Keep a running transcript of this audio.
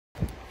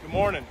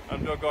morning.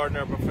 I'm Doug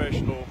Gardner, a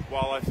professional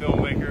wildlife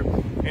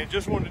filmmaker, and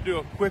just wanted to do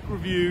a quick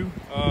review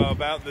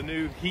about the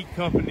new Heat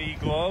Company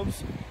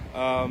gloves.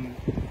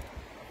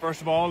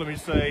 First of all, let me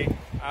say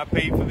I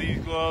paid for these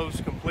gloves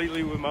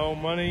completely with my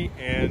own money,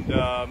 and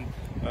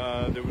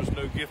there was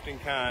no gift in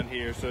kind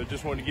here, so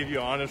just wanted to give you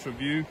an honest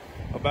review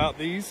about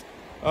these.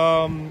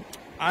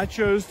 I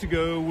chose to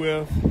go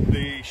with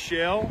the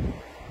shell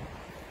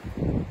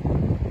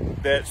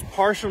that's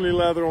partially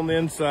leather on the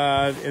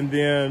inside and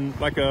then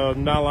like a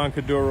nylon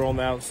Cordura on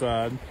the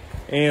outside.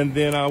 And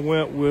then I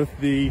went with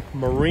the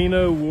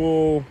Merino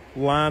Wool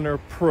Liner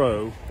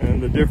Pro.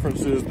 And the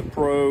difference is the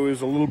Pro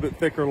is a little bit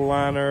thicker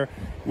liner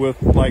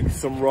with like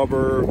some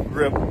rubber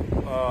grip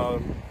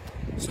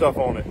stuff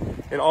on it.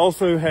 It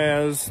also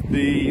has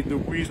the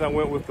reason I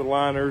went with the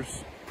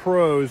Liners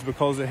Pro is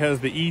because it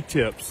has the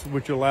E-tips,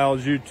 which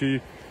allows you to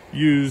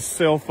use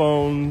cell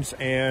phones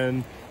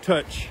and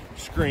touch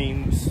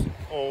screens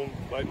on,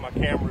 like my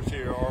cameras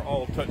here are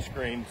all touch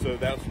screens, so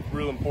that's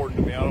real important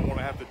to me. I don't want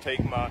to have to take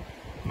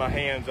my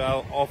hands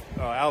out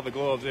of the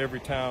gloves every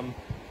time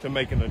to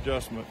make an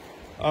adjustment.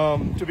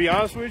 To be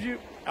honest with you,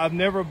 I've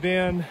never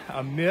been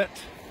a mitt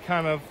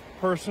kind of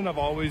person. I've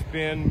always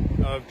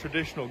been a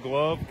traditional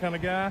glove kind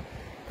of guy,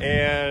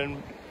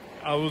 and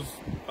I was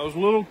a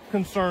little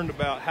concerned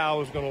about how I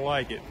was going to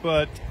like it,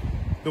 but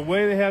the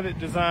way they have it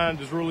designed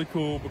is really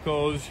cool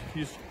because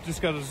you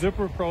just got a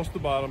zipper across the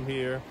bottom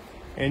here,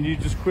 and you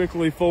just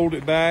quickly fold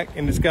it back,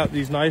 and it's got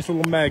these nice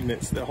little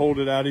magnets that hold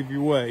it out of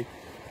your way.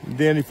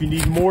 Then if you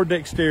need more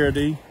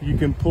dexterity, you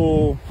can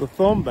pull the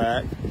thumb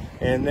back,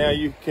 and now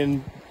you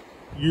can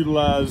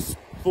utilize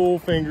full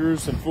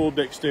fingers and full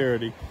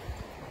dexterity.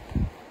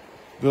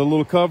 The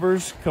little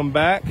covers come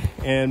back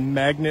and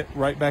magnet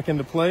right back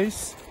into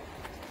place,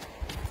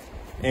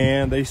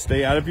 and they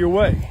stay out of your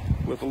way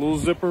with a little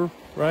zipper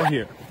right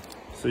here.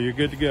 So you're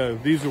good to go.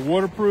 These are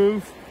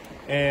waterproof,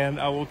 and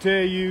I will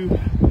tell you,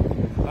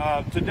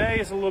 today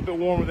it's a little bit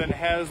warmer than it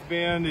has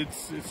been.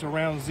 It's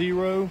around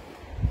 0,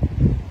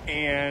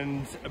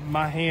 and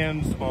my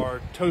hands are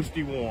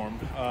toasty warm,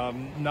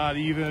 not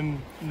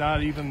even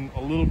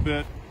a little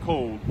bit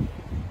cold.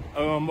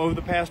 Over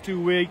the past 2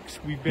 weeks,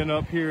 we've been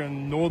up here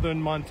in northern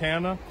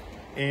Montana,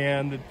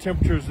 and the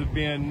temperatures have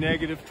been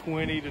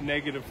 -20 to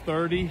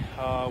 -30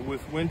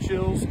 with wind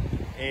chills,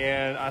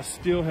 and I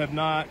still have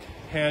not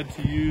had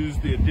to use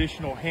the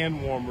additional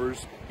hand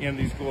warmers in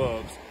these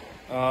gloves.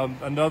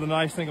 Another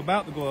nice thing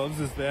about the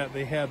gloves is that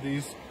they have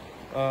these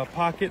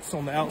pockets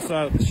on the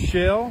outside of the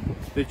shell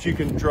that you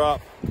can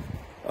drop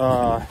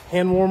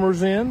hand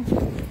warmers in,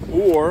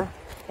 or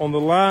on the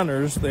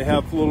liners they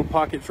have little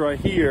pockets right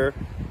here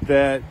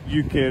that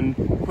you can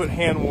put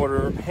hand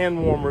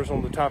warmers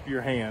on the top of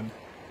your hand.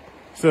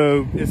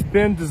 So it's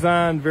been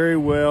designed very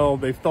well.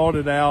 They've thought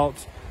it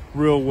out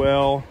real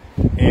well,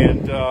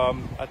 and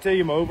I tell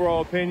you, my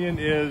overall opinion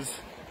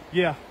is,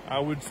 yeah, I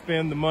would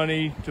spend the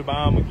money to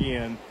buy them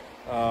again.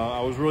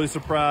 I was really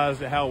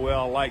surprised at how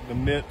well I like the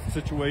mitt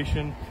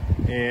situation,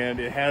 and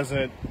it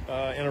hasn't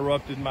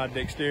interrupted my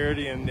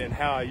dexterity and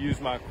how I use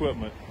my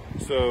equipment.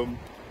 So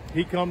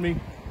Heat Company,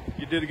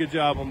 you did a good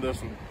job on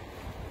this one.